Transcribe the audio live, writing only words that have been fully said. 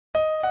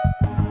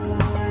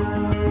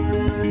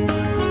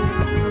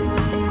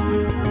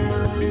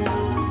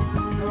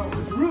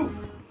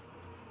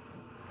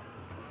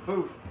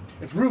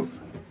It's roof.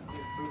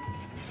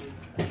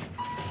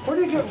 Where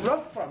do you get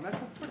roof from?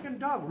 That's a freaking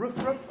dog. Roof.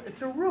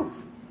 It's a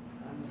roof.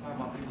 I'm talking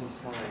about people's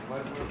sign.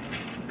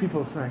 What?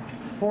 People's sign.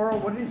 40.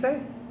 What did he say?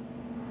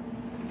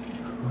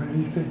 What did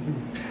he say?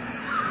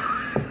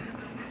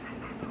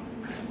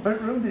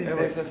 What room did he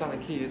say? It says on the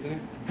key, isn't it?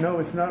 No,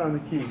 it's not on the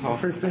key. Oh.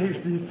 For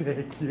safety's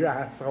sake, you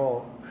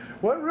asshole.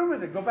 What room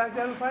is it? Go back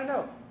down and find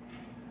out.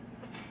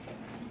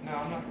 No,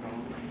 I'm not going.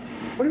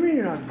 What do you mean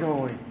you're not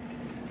going?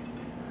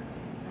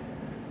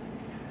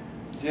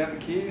 Do you have the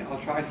key? I'll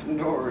try some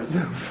doors.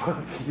 No,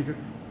 fuck you.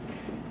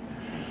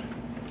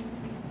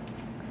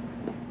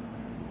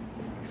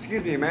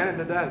 Excuse me, man at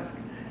the desk.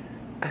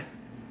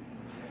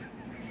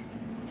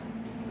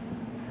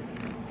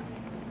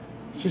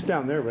 It's just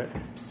down there, right?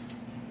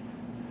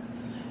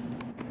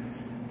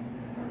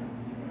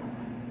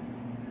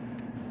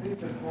 I think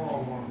it's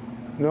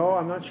 401. No,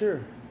 I'm not sure.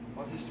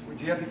 Well,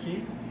 do you have the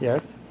key?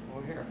 Yes?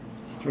 Oh, here.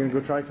 You're gonna go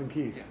try some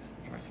keys. Yes,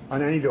 try some.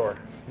 On any door.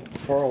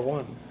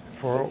 401.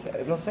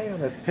 It'll say on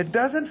the... It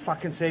doesn't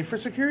fucking say for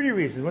security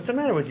reasons. What's the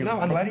matter with you? No,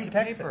 on the bloody piece of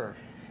text paper.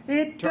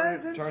 It Turn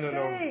doesn't it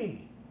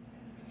say.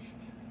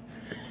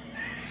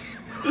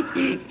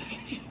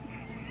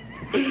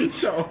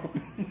 So...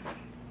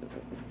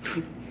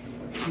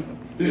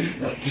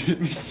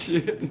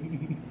 Shit.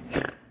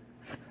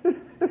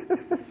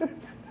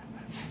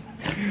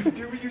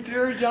 Do you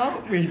dare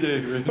doubt me,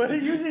 David? But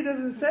it usually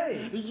doesn't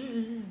say.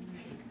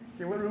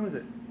 Okay, what room is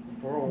it?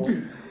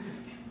 401.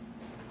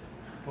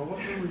 Well, what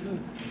room is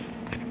this?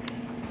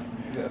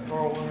 Yeah,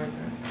 401 right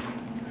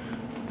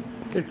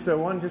there. It's the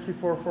one just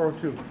before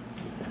 402.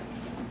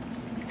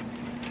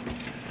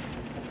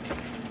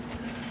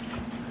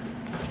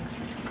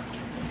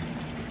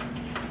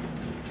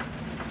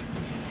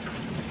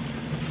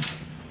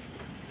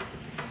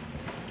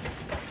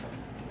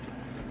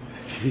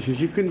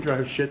 You couldn't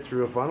drive shit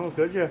through a funnel,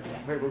 could you?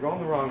 Wait, we're going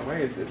the wrong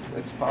way. It's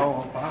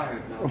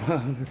 405 now.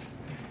 Well,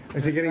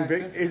 is it getting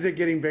big? Is it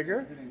getting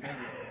bigger? It's getting bigger.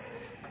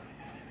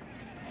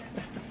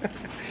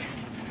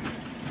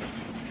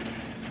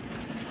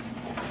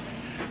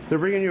 They're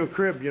bringing you a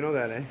crib, you know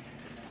that, eh?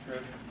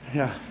 Crib.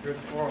 Yeah. Here's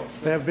 406.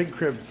 They have big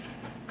cribs.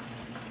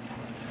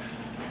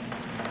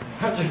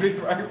 That should be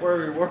right where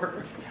we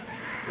were.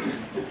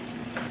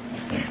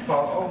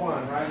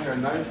 401, right here.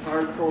 Nice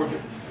hard core.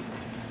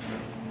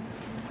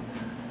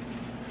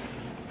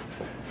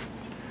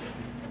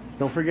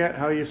 Don't forget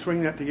how you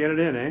swing that to get it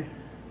in, eh?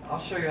 I'll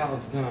show you how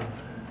it's done.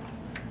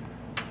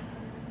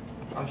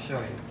 I'll show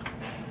you.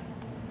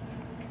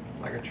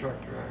 Like a truck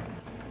driver.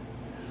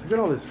 Look at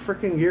all this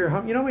frickin' gear.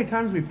 You know how many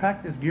times we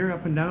packed this gear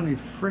up and down these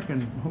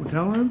frickin'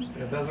 hotel rooms?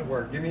 It doesn't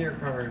work. Give me your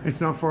card. It's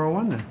not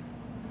 401 then.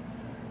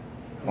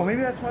 Well,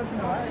 maybe that's once in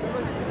a while.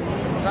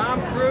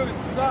 Tom Cruise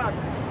sucks.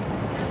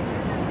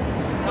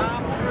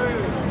 Tom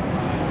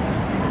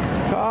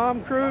Cruise.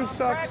 Tom Cruise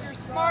sucks. Grab your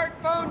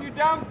smartphone, you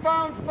dumb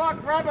phone.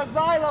 Fuck, grab a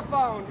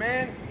xylophone,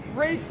 man.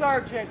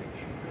 Research it.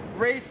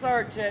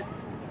 Research it.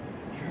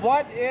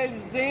 What is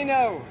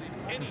Xeno?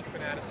 Any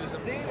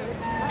fanaticism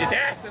is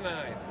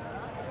asinine.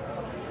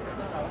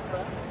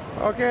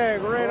 Okay,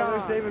 great on.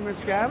 There's David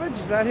Miscavige.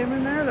 Is that him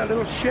in there? That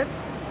little shit?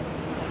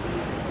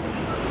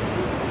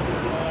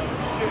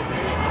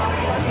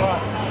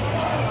 What?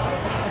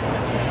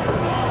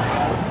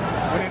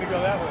 We need to go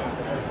that way.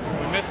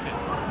 We missed it.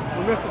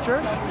 We missed the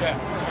church? Yeah,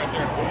 it's right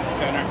there. It's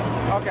down there.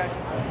 Okay.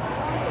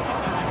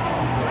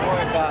 Don't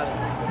worry about it.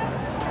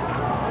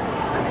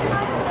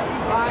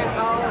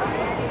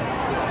 Scientology.